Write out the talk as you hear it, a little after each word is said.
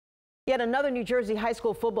Yet another New Jersey high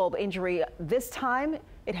school football injury. This time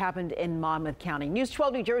it happened in Monmouth County. News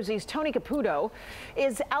 12 New Jersey's Tony Caputo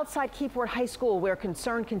is outside Keyport High School, where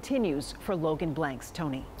concern continues for Logan Blanks.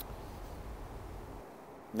 Tony.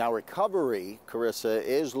 Now recovery, Carissa,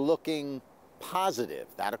 is looking positive.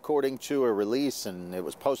 That according to a release, and it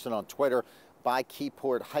was posted on Twitter by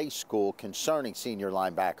Keyport High School concerning senior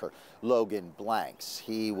linebacker Logan Blanks.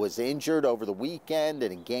 He was injured over the weekend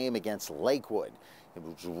in a game against Lakewood. It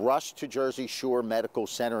was rushed to Jersey Shore Medical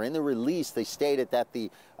Center. In the release, they stated that the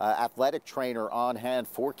athletic trainer on hand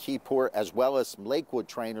for Keyport, as well as some Lakewood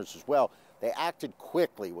trainers as well, they acted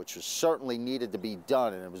quickly, which was certainly needed to be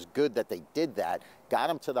done, and it was good that they did that. Got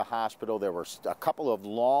him to the hospital. There were a couple of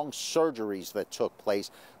long surgeries that took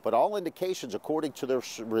place, but all indications, according to their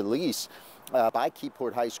release by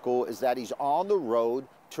Keyport High School, is that he's on the road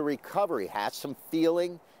to recovery. Has some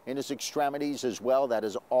feeling in his extremities as well. That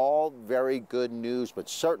is all very good news, but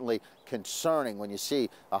certainly concerning when you see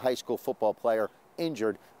a high school football player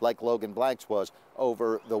injured like Logan Blanks was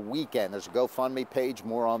over the weekend. There's a GoFundMe page,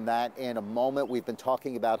 more on that in a moment. We've been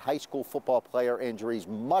talking about high school football player injuries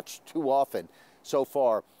much too often so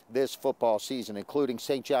far this football season, including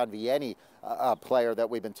St. John Vianney, a player that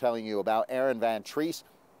we've been telling you about. Aaron Van Treese,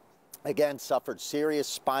 again, suffered serious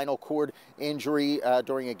spinal cord injury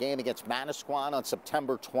during a game against Manasquan on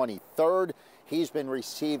September 23rd. He's been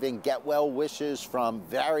receiving get well wishes from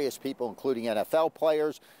various people, including NFL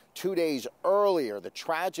players. 2 days earlier, the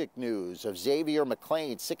tragic news of Xavier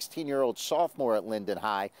McLean, 16-year-old sophomore at Linden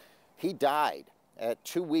High. He died at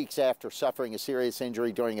 2 weeks after suffering a serious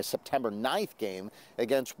injury during a September 9th game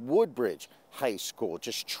against Woodbridge High School.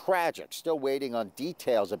 Just tragic. Still waiting on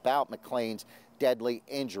details about McLean's deadly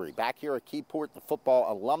injury. Back here at Keyport, the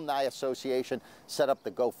Football Alumni Association set up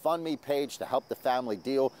the GoFundMe page to help the family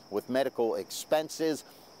deal with medical expenses.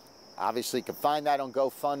 Obviously, you can find that on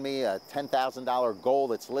GoFundMe, a $10,000 goal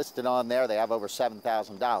that's listed on there. They have over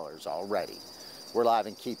 $7,000 already. We're live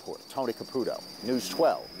in Keyport. Tony Caputo, News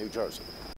 12, New Jersey.